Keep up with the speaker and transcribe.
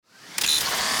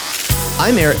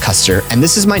I'm Eric Koester, and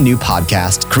this is my new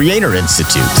podcast, Creator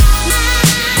Institute.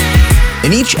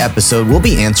 In each episode, we'll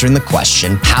be answering the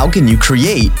question, how can you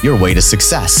create your way to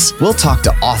success? We'll talk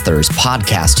to authors,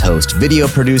 podcast hosts, video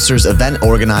producers, event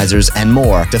organizers, and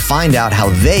more to find out how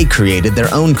they created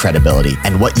their own credibility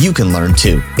and what you can learn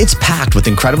too. It's packed with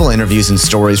incredible interviews and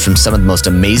stories from some of the most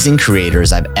amazing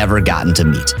creators I've ever gotten to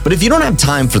meet. But if you don't have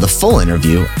time for the full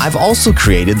interview, I've also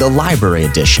created the library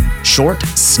edition. Short,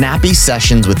 snappy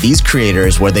sessions with these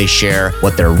creators where they share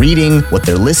what they're reading, what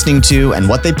they're listening to, and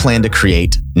what they plan to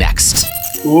create next.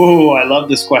 Ooh, I love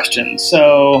this question.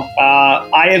 So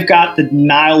I have got the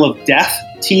Nile of Death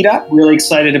teed up. Really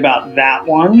excited about that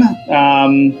one.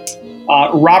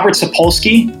 Robert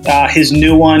Sapolsky, his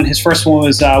new one, his first one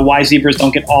was Why Zebras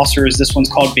Don't Get Ulcers. This one's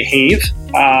called Behave.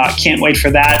 Can't wait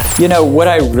for that. You know, what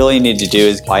I really need to do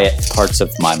is quiet parts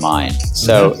of my mind.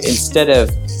 So instead of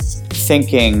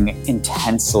thinking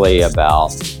intensely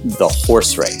about the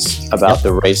horse race, about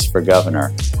the race for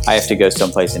governor, I have to go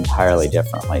someplace entirely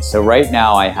differently. So right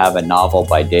now I have a novel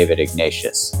by David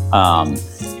Ignatius on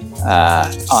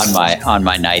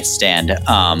my nightstand,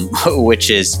 which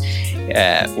is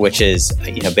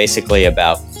basically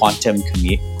about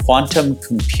quantum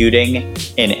computing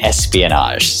in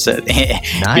espionage, so,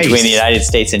 nice. Between the United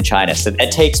States and China. So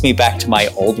that takes me back to my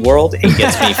old world and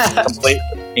gets me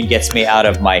and gets me out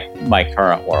of my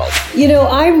current world. You know,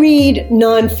 I read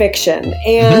nonfiction,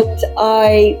 and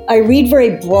I read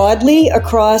very broadly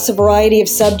across a variety of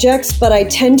subjects, but I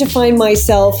tend to find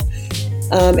myself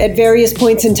at various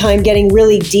points in time getting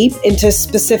really deep into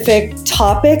specific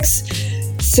topics.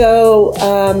 So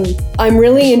I'm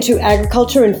really into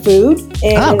agriculture and food.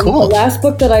 And cool. The last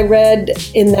book that I read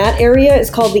in that area is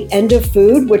called The End of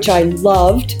Food, which I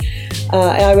loved.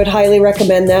 I would highly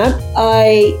recommend that.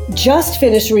 I just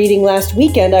finished reading last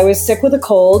weekend. I was sick with a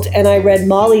cold, and I read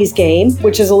Molly's Game,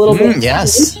 which is a little bit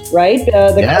yes, different, right?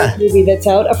 The movie that's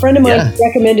out. A friend of mine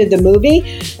recommended the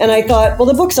movie, and I thought, well,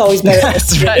 the book's always better.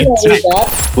 That's right.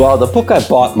 Well, the book I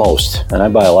bought most, and I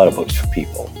buy a lot of books for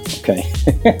people, okay?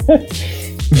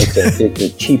 It's a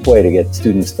cheap way to get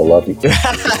students to love you.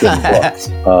 Books.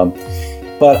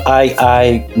 But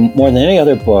I more than any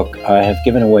other book, I have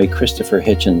given away Christopher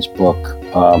Hitchens' book,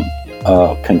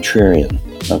 Contrarian.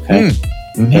 Okay,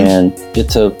 and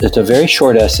it's a very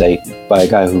short essay by a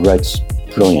guy who writes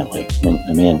brilliantly.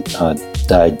 The man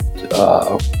died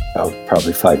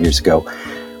probably 5 years ago,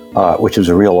 which was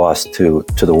a real loss to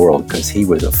the world because he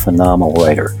was a phenomenal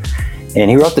writer. And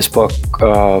he wrote this book,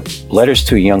 Letters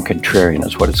to a Young Contrarian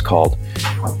is what it's called.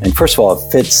 And first of all,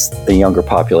 it fits the younger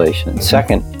population. And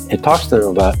second, it talks to them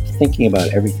about thinking about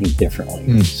everything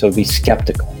differently. So be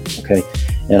skeptical, okay?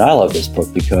 And I love this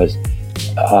book because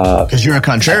you're a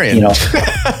contrarian. You know,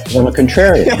 I'm a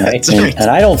contrarian, right? And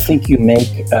I don't think you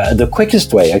make the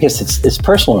quickest way, I guess it's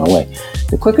personal in a way,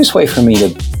 the quickest way for me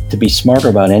to be smarter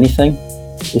about anything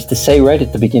is to say right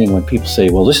at the beginning when people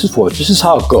say, well, this is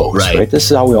how it goes, right?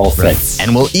 This is how we all think.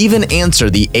 And we'll even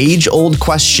answer the age-old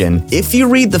question, if you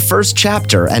read the first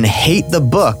chapter and hate the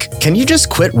book, can you just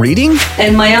quit reading?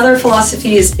 And my other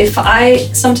philosophy is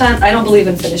sometimes I don't believe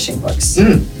in finishing books.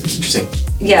 That's interesting.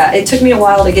 Yeah, it took me a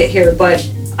while to get here, but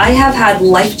I have had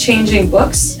life-changing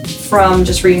books from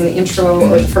just reading the intro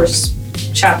or the first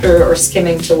chapter or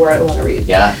skimming to where I want to read.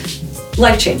 Yeah.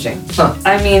 Life-changing.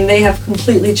 I mean, they have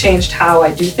completely changed how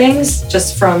I do things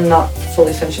just from not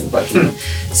fully finishing the book.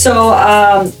 So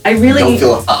I really don't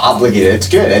feel obligated. It's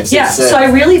good. So I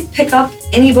really pick up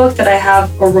any book that I have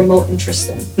a remote interest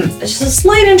in. It's just a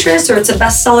slight interest, or it's a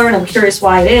bestseller and I'm curious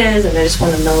why it is, and I just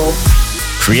want to know.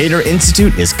 Creator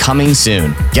Institute is coming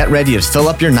soon. Get ready to fill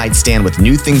up your nightstand with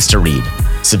new things to read.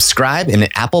 Subscribe in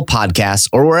Apple Podcasts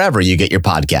or wherever you get your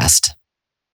podcast.